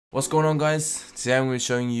What's going on, guys? Today I'm going to be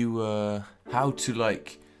showing you how to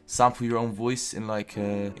sample your own voice in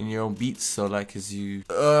in your own beats. So as you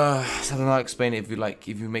I don't know how to explain it.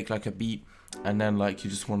 If you make a beat and then you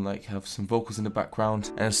just want to have some vocals in the background,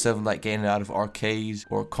 and instead of getting it out of Arcade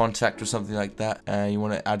or Contact or something like that, and you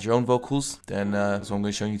want to add your own vocals, then that's what I'm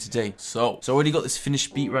going to show you today. So I already got this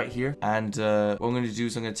finished beat right here, and what I'm going to do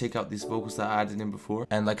is I'm going to take out these vocals that I added in before,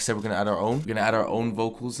 and like I said, we're going to add our own. We're going to add our own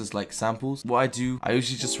vocals as samples. What I do, I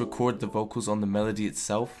usually just record the vocals on the melody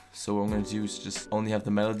itself. So what I'm going to do is just only have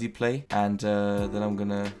the melody play, and then I'm going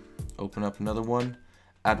to open up another one,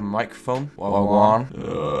 add my microphone.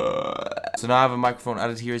 So now I have a microphone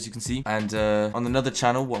added here, as you can see, and on another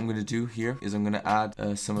channel what I'm going to do here is I'm going to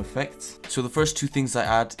add some effects. So the first two things I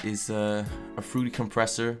add is a fruity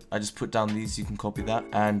compressor. I just put down these, you can copy that,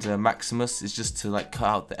 and Maximus is just to cut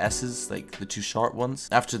out the S's, the two sharp ones.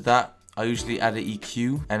 After that I usually add an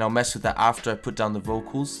EQ, and I'll mess with that after I put down the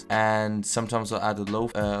vocals, and sometimes I'll add a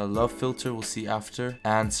love filter, we'll see after,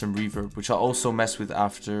 and some reverb, which I'll also mess with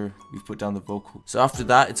after we've put down the vocal. So after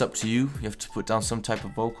that, it's up to you. You have to put down some type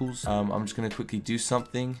of vocals. I'm just going to quickly do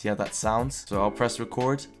something, see how that sounds. So I'll press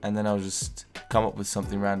record, and then I'll just come up with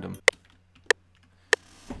something random.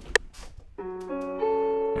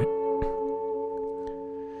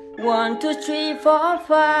 One, two, three, four,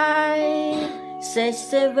 5, 6,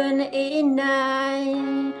 7, 8,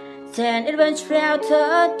 9, 10, 11, 12,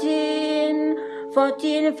 13,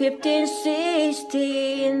 14, 15,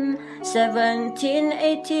 16, 17,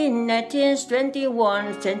 18, 19,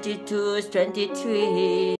 21, 22,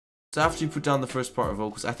 23. So after you put down the first part of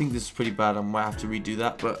vocals, I think this is pretty bad, I might have to redo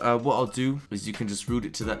that, but what I'll do is you can just route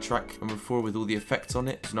it to that track number 4 with all the effects on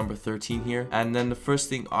it. It's number 13 here, and then the first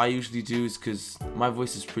thing I usually do is, because my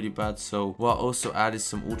voice is pretty bad, so what I'll also add is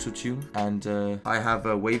some auto tune, and I have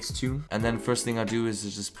a waves tune, and then first thing I do is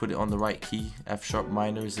just put it on the right key. F sharp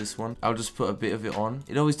minor is this one. I'll just put a bit of it on.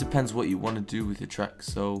 It always depends what you want to do with your track,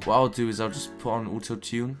 so what I'll do is I'll just put on auto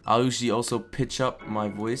tune. I'll usually also pitch up my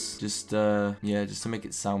voice, just to make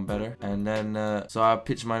it sound better. And then so I'll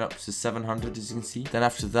pitch mine up to 700, as you can see. Then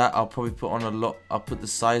after that, I'll probably put on I'll put the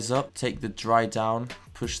size up, take the dry down,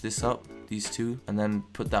 push this up, these two, and then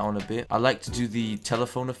put that on a bit. I like to do the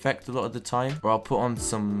telephone effect a lot of the time, or I'll put on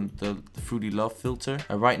the fruity love filter.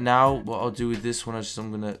 Right now, what I'll do with this one is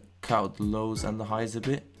I'm gonna cut out the lows and the highs a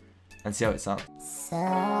bit and see how it sounds. Suck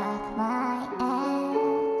my ass,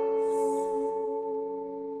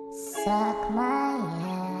 suck my ass.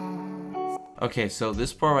 Okay, so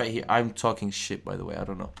this part right here, I'm talking shit, by the way, I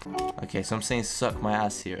don't know. Okay, so I'm saying suck my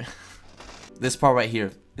ass here. This part right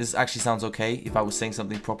here, this actually sounds okay if I was saying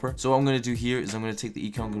something proper. So what I'm going to do here is I'm going to take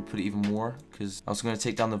the EQ, I'm going to put it even more, because I was going to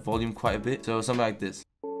take down the volume quite a bit. So something like this.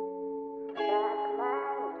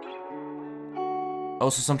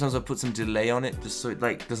 Also, sometimes I put some delay on it, just so it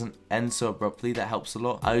doesn't end so abruptly. That helps a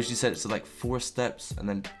lot. I usually set it to 4 steps, and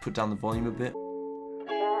then put down the volume a bit.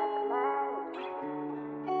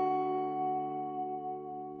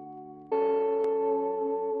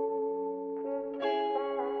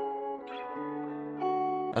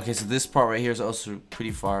 Okay, so this part right here is also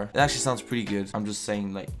pretty far. It actually sounds pretty good. I'm just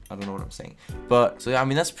saying, I don't know what I'm saying. But, so yeah, I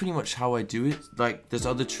mean, that's pretty much how I do it. There's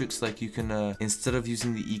other tricks, you can, instead of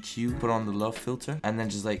using the EQ, put on the love filter. And then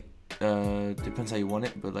just, depends how you want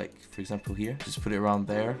it. But, for example here, just put it around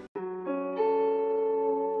there.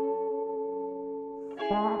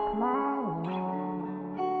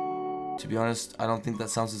 To be honest, I don't think that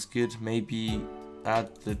sounds as good. Maybe add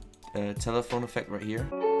the telephone effect right here.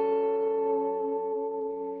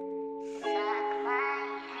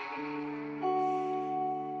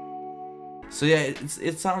 So yeah,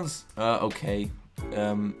 it sounds okay.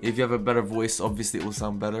 If you have a better voice, obviously it will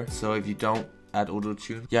sound better. So if you don't, add auto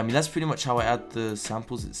tune. Yeah, I mean, that's pretty much how I add the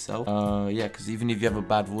samples itself. Yeah, because even if you have a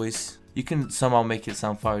bad voice, you can somehow make it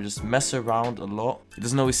sound fire. Just mess around a lot. It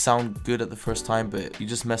doesn't always sound good at the first time, but you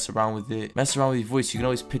just mess around with it. Mess around with your voice. You can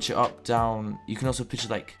always pitch it up, down. You can also pitch it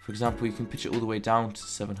for example, you can pitch it all the way down to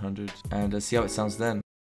 700 and see how it sounds then.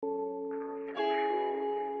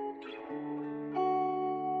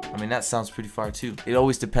 I mean, that sounds pretty fire too. It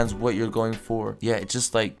always depends what you're going for. Yeah, it's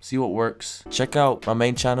just see what works. Check out my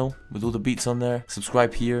main channel with all the beats on there.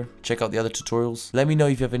 Subscribe here. Check out the other tutorials. Let me know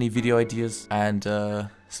if you have any video ideas, and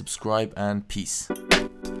subscribe, and peace.